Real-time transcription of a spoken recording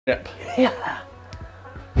Yep. Yeah.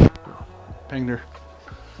 Pinged her.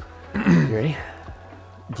 You ready?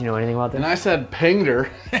 Do you know anything about this? And I said pinged her.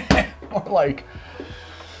 Or like,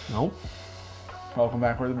 Nope. welcome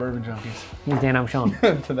back, we're the Bourbon Junkies. He's Dan, I'm Sean.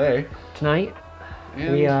 Today. Tonight,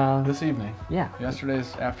 And this evening. yeah.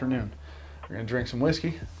 Yesterday's afternoon. We're gonna drink some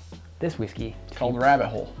whiskey. This whiskey. It's called Rabbit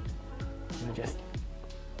Hole. I'm gonna just...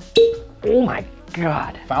 Oh my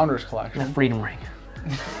God. Founders The Collection. freedom ring.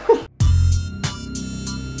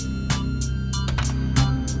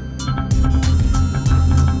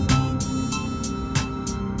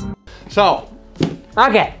 So,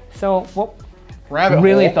 Okay, so, well, Rabbit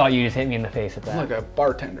really Hole. thought you just hit me in the face with that. I'm like a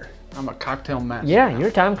bartender. I'm a cocktail master. Yeah, you're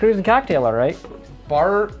a Tom Cruise and cocktail, all right?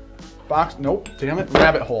 Nope, damn it,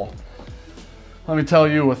 Rabbit Hole. Let me tell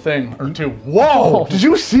you a thing or two. Whoa, did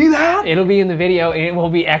you see that? It'll be in the video and it will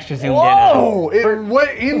be extra zoomed Whoa, it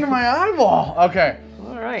went into my eyeball. Okay, in.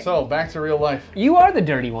 All right. so back to real life. You are the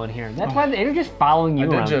dirty one here. That's why they're just following you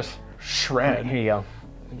I around. did just shred. Here you go.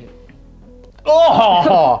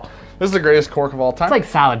 Oh, this is the greatest cork of all time. It's like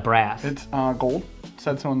solid brass. It's gold.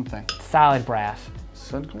 Said so in the thing. Solid brass.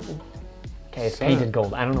 Said gold. Okay, it's Said painted it.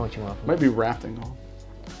 gold. I don't know what you want. Might be wrapped in gold.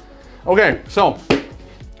 Okay, so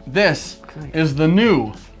this is the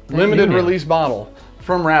new limited new. release bottle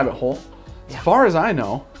from Rabbit Hole. As far as I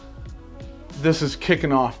know, this is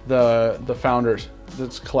kicking off the Founders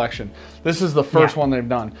collection. This is the first one they've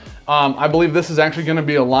done. I believe this is actually going to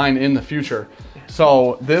be a line in the future.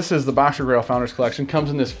 So this is the Boxergrail Founders collection. Comes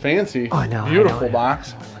in this fancy, beautiful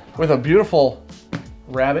box with a beautiful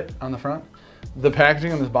rabbit on the front. The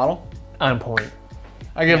packaging on this bottle, On point.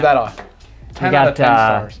 I give that a 10 out of 10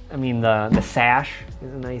 stars. I mean, the sash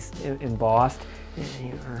is a nice embossed.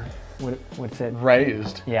 What's it?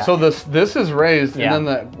 Raised. Yeah. So this is raised, Yeah. and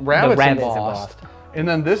then the rabbit's rabbit's embossed. And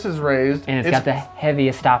then this is raised. And it's got the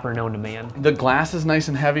heaviest stopper known to man. The glass is nice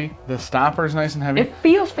and heavy. The stopper is nice and heavy. It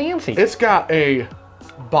feels fancy. It's got a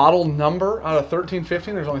bottle number out of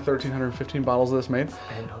 1315. There's only 1,315 bottles of this made.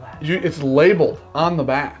 I didn't know that. It's labeled on the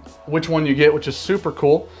back which one you get, which is super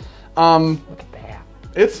cool. Look at that.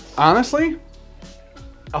 It's honestly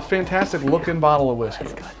a fantastic looking bottle of whiskey.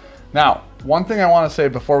 That's good. Now, one thing I want to say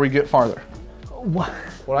before we get farther. What?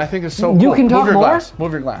 What I think is so cool. You can talk Move your more? glass.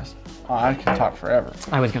 Move your glass. Oh, I can talk forever.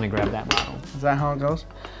 I was gonna grab that bottle. Is that how it goes?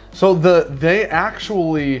 So they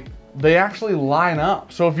actually line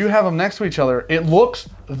up. So if you have them next to each other, it looks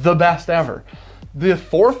the best ever. The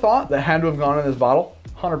forethought that had to have gone in this bottle,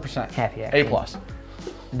 100%. Happy A accident. plus.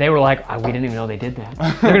 They were like, we didn't even know they did that.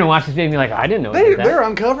 They're gonna watch this video and be like, I didn't know they did that. They're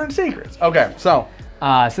uncovering secrets. Okay, so.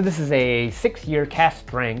 So this is a 6-year cast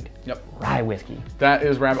strength rye whiskey. That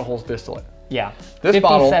is Rabbit Hole's distillate. Yeah. This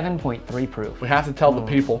bottle, 57.3 proof. we have to tell the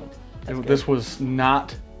people, this was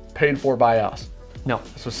not paid for by us. No.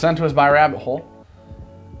 This was sent to us by Rabbit Hole.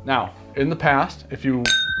 Now, in the past, if you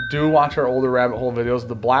do watch our older Rabbit Hole videos,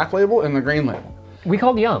 the black label and the green label, We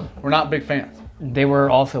called young. we're not big fans They were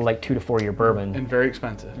also like 2 to 4 year bourbon and very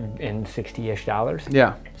expensive. and $60-ish dollars.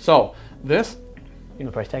 Yeah, so this, You know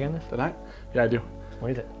the price tag on this? did I? Yeah, I do.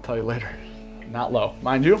 What is it? Tell you later. Not low.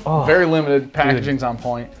 Mind you, Oh, very limited, packaging's on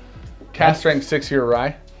point. Cast strength 6-year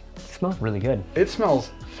rye. It smells really good. It smells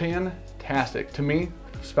fantastic. To me,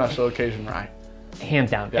 special occasion rye. Hands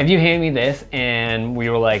down. Yeah. If you hand me this and we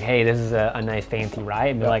were like, hey, this is a nice fancy rye,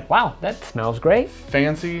 I'd be like, wow, that smells great.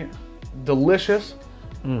 Fancy, delicious,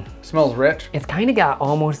 smells rich. It's kind of got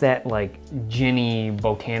almost that like ginny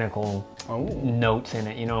botanical Oh. notes in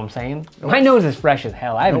it, you know what I'm saying? My nose is fresh as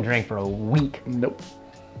hell. I haven't drank for a week. Nope.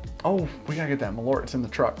 Oh, we gotta get that Malort. It's in the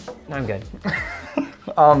truck. I'm good.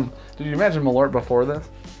 Did you imagine Malort before this?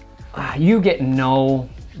 You get no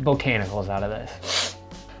botanicals out of this.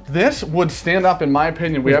 This would stand up, in my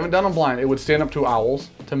opinion. We haven't done them blind. It would stand up to owls,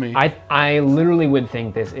 to me. I literally would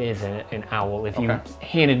think this is an owl if you Okay.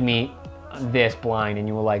 handed me this blind and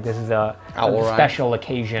you were like, this is a Owl rye. special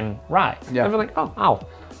occasion rye. Yeah. I'd be like, oh, owl.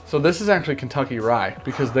 So this is actually Kentucky rye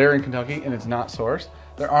because they're in Kentucky and it's not sourced.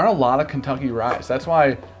 There aren't a lot of Kentucky ryes. That's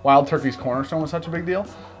why Wild Turkey's Cornerstone was such a big deal.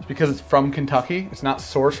 It's because it's from Kentucky. It's not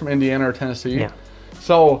sourced from Indiana or Tennessee. Yeah.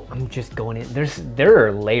 So I'm just going in. There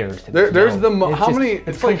are layers to this. there's milk. the It's how just- many?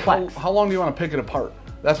 It's like complex. how long do you want to pick it apart?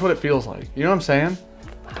 That's what it feels like. You know what I'm saying?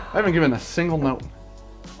 I haven't given a single note.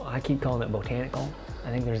 I keep calling it botanical. I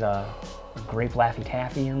think there's a grape Laffy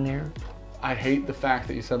Taffy in there. I hate the fact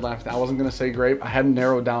that you said Laffy. I wasn't gonna say grape. I hadn't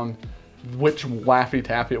narrowed down which Laffy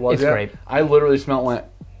Taffy it was It's yet. grape. I literally smelled and went,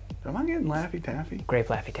 am I getting Laffy Taffy? Grape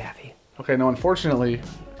Laffy Taffy. Okay, no, unfortunately,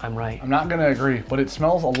 I'm right. I'm not gonna agree, but it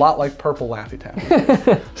smells a lot like purple Laffy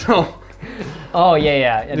Taffy. So, Oh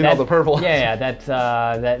yeah. You know the purple. Yeah, that's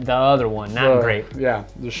the other one, not grape. Yeah,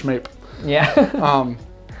 the schmape. Yeah.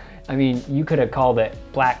 I mean, you could have called it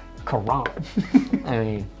Black Quran. I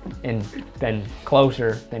mean, and been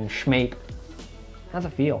closer than Schmape. How's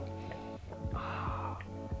it feel? I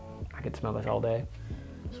could smell this all day.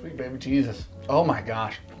 Sweet baby Jesus. Oh my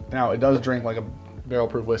gosh. Now, it does drink like a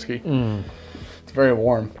barrel-proof whiskey. It's very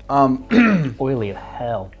warm. Oily as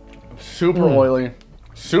hell. Super oily,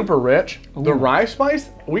 super rich. Ooh. The rye spice,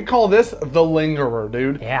 we call this the lingerer,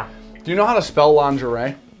 dude. Yeah. Do you know how to spell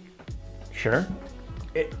lingerie? Sure.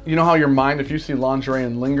 You know how your mind, if you see lingerie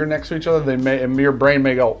and linger next to each other, your brain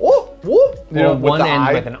may go, whoop, whoop. You know, Well, one ends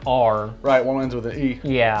I. with an R. Right, one ends with an E.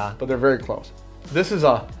 Yeah. But they're very close. This is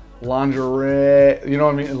a lingerie, you know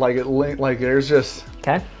what I mean? Like there's just,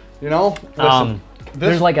 Okay. you know? Listen,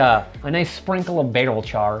 There's like a nice sprinkle of barrel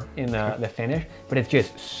char in the finish, but it's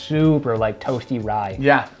just super like toasty rye.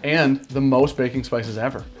 yeah, and the most baking spices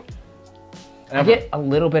ever. I get a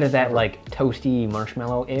little bit of that like toasty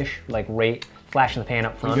marshmallow-ish, like right flash in the pan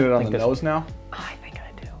up front. You get it on the nose now? I think I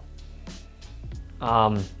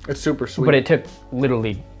do. It's super sweet. But it took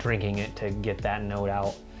literally drinking it to get that note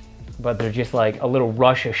out. But there's just like a little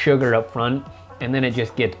rush of sugar up front, and then it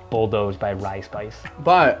just gets bulldozed by rye spice.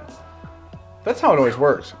 But that's how it always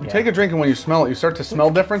works. You take a drink and when you smell it, you start to smell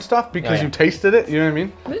different stuff because you tasted it, you know what I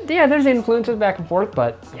mean? Yeah, there's influences back and forth,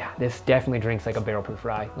 but yeah, this definitely drinks like a barrel-proof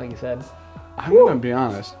rye, like you said. I'm gonna be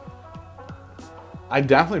honest. I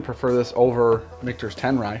definitely prefer this over Michter's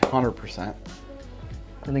 10 rye, 100%.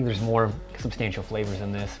 I think there's more substantial flavors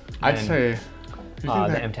in this. I'd than, say, the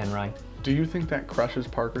M10 rye. do you think that crushes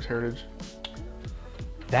Parker's Heritage?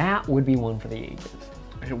 That would be one for the ages.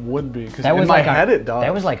 It would be, because That was in my like head it does.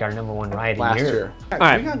 That was like our #1 rye of the last year. year. All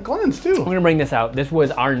right. We got Glenn's too. I'm gonna bring this out. This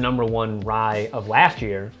was our #1 rye of last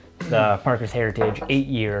year, the Parker's Heritage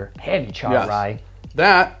 8-year heavy char rye.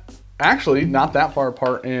 That, actually, not that far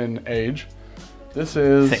apart in age. This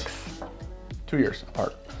is 6. 2 years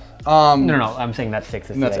apart. No, I'm saying that's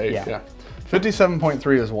 6. And that's 8, yeah.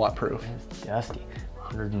 57.3 is what proof? It's dusty.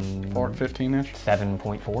 15-ish?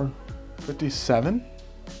 7.4. 57?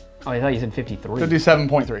 Oh, I thought you said 53.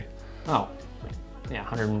 57.3. Oh, yeah,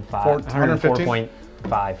 105, 115?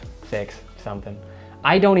 104.5, 6, something.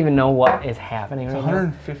 I don't even know what is happening right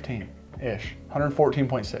now. 115-ish.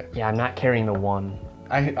 114.6. Yeah, I'm not carrying the 1.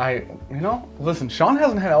 You know, listen, Sean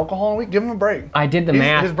hasn't had alcohol in a week. Give him a break. I did the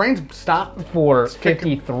math. His brain's stopped. For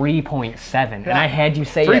 53.7, and I had you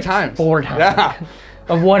say 3 it times. 4 times Yeah.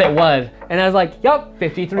 of what it was, and I was like, "Yup,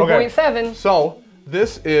 53.7." So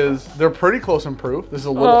this is, they're pretty close in proof. This is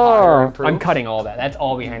a little higher in proof. I'm cutting all that. That's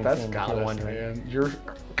all behind the That's scenes. got You're us, wondering. man. You're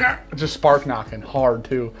just spark knocking hard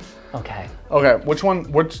too. Okay. Okay, which one?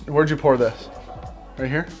 Where'd you pour this? Right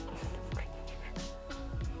here.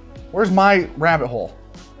 Where's my rabbit hole?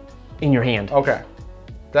 In your hand. Okay,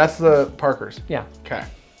 that's the Parker's. Yeah. Okay.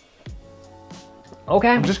 Okay.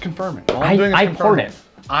 I'm just confirming. All I'm doing is I confirming. poured it.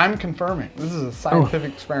 I'm confirming. This is a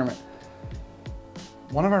scientific experiment.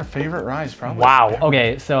 One of our favorite ryes, probably. Wow.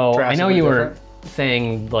 Okay, so I know Drastically you were different.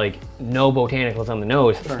 saying like no botanicals on the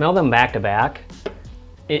nose. Sure. Smell them back to back.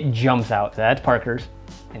 It jumps out. So that's Parker's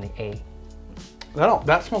and the A.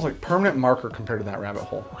 That smells like permanent marker compared to that rabbit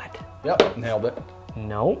hole. What? Yep, nailed it.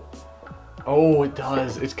 No. Oh, it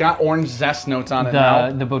does. It's got orange zest notes on it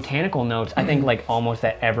now. The botanical notes, I think like almost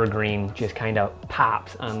that evergreen just kind of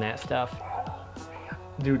pops on that stuff.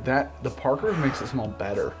 Dude, the Parker's makes it smell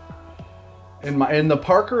better. And the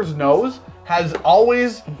Parker's nose has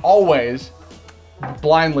always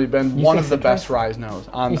blindly been one of the best ryes nose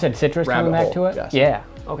on. You said citrus coming back to it? Yes. Yeah.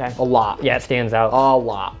 Okay. A lot. Yeah, it stands out. A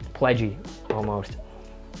lot. Pledgy, almost.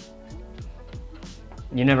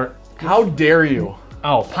 You never. How dare you?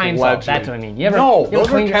 Oh, pine salt. That's what I mean. You ever? No, you ever those are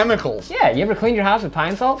cleaned your- chemicals. Yeah, you ever cleaned your house with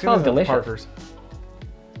pine salt? It smells delicious. Parker's.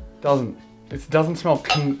 It doesn't smell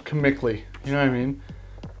chemically. You know what I mean?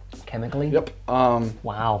 Chemically? Yep.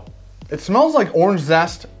 Wow. It smells like orange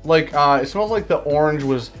zest. Like it smells like the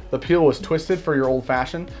peel was twisted for your old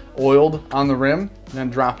fashioned, oiled on the rim, and then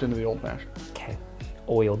dropped into the old fashioned. Okay.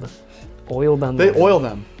 Oiled on They the oil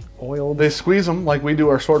them. Oiled. They squeeze them like we do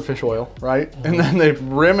our swordfish oil, right? And then they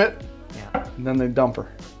rim it, Yeah. and then they dump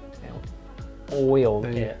her. Oiled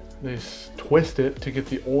They it. twist it to get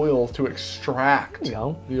the oil to extract There you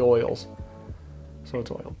go. the oils. So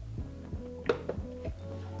it's oiled.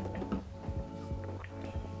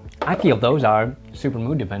 I feel those are super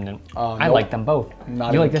mood dependent. I nope. like them both. Not You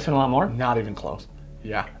even- like this one a lot more? Not even close.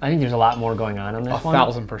 Yeah. I think there's a lot more going on this one.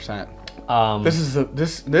 1,000%.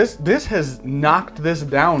 This has knocked this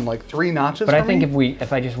down like 3 notches. But I for think me.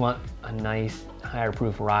 if I just want a nice higher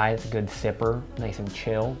proof rye, it's a good sipper, nice and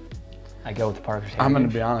chill. I go with the Parker's Heritage. I'm going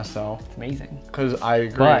to be honest, though. It's amazing. Because I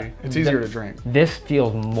agree. But it's easier to drink. This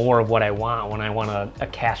feels more of what I want when I want a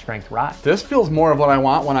cast strength rye. This feels more of what I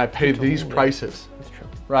want when I pay these prices. That's true.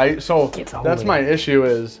 Right? So that's my issue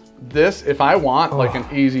is this, if I want like an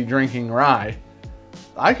easy drinking rye,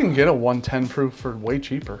 I can get a 110 proof for way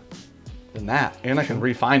cheaper than that. And I can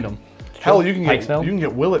refine them. Hell, you can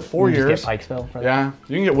get Willet 4 years. Just get Pikesville for that? Yeah,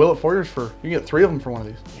 you can get Willet 4 years for, you can get 3 of them for one of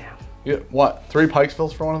these. Yeah. You get what, 3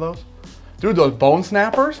 Pikesvilles for one of those? Dude, those bone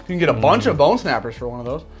snappers, you can get a bunch of bone snappers for one of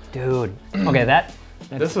those. Dude, okay,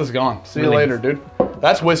 this is gone. See you later, dude.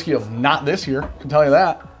 That's whiskey of not this year, I can tell you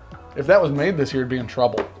that. If that was made this year, it'd be in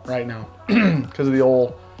trouble right now because of the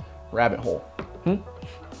old rabbit hole.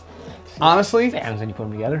 Honestly, what happens when you put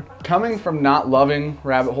them together? Coming from not loving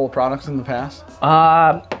rabbit hole products in the past.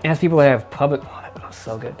 As people that have that smells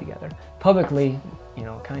so good together. Publicly, you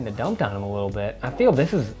know, kind of dumped on them a little bit. I feel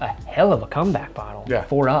this is a hell of a comeback bottle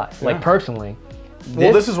for us. Like personally.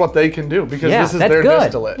 Well, this is what they can do because this is their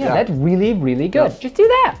distillate. Yeah, that's really, really good. Just do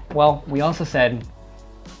that. Well, we also said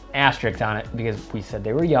asterisks on it because we said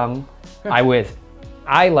they were young.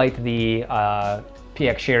 I liked the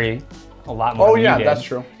PX Sherry a lot more than you did. That's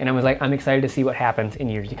true. And I was like, I'm excited to see what happens in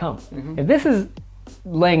years to come. If this is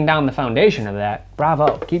laying down the foundation of that,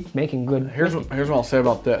 bravo. Keep making good Here's what I'll say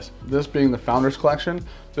about this. This being the Founders Collection,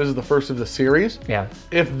 this is the first of the series. Yeah.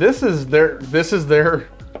 If this is their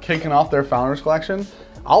kicking off their Founders Collection,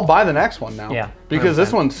 I'll buy the next one now. Yeah. Because 100%.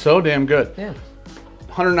 This one's so damn good. Yeah.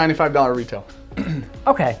 $195 retail.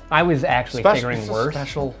 Okay. I was actually figuring worse.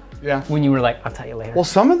 Special. Yeah. When you were like, I'll tell you later. Well,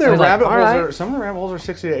 some of their rabbit holes are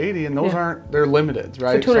 60 to 80, and those they're limited,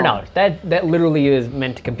 right? So $200. That literally is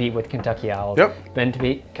meant to compete with Kentucky Owls. Yep. Meant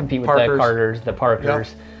to compete with the Carters, the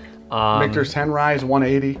Parkers. Yep. Michter's 10 Rye is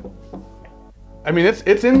 180. I mean,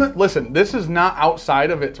 it's in the listen. This is not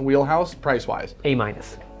outside of its wheelhouse price wise. A-.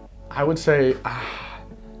 I would say,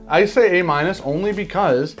 I say A- only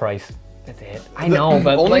because price. That's it. I know,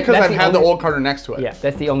 but only because I've had the old Carter next to it. Yeah,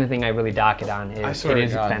 that's the only thing I really dock it on. It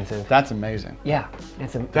is expensive. That's amazing. Yeah,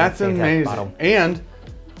 that's amazing. And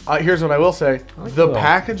here's what I will say: the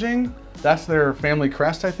packaging. That's their family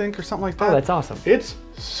crest, I think, or something like that. Oh, that's awesome. It's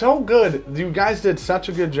so good. You guys did such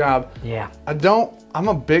a good job. Yeah. I'm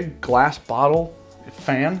a big glass bottle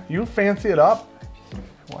fan. You fancy it up.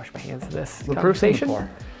 Wash my hands of this the conversation.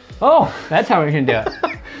 Oh, that's how we're gonna do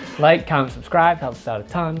it. Like, comment, subscribe, helps us out a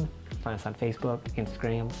ton. Find us on Facebook,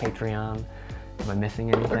 Instagram, Patreon. Am I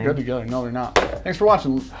missing anything? They're good together. No, they're not. Thanks for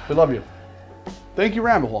watching. We love you. Thank you,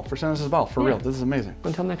 Rabbit Hole, for sending us this bottle. For real, this is amazing.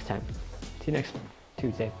 Until next time. See you next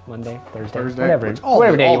Tuesday, Monday, Thursday,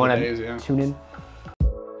 whatever day you want to tune in.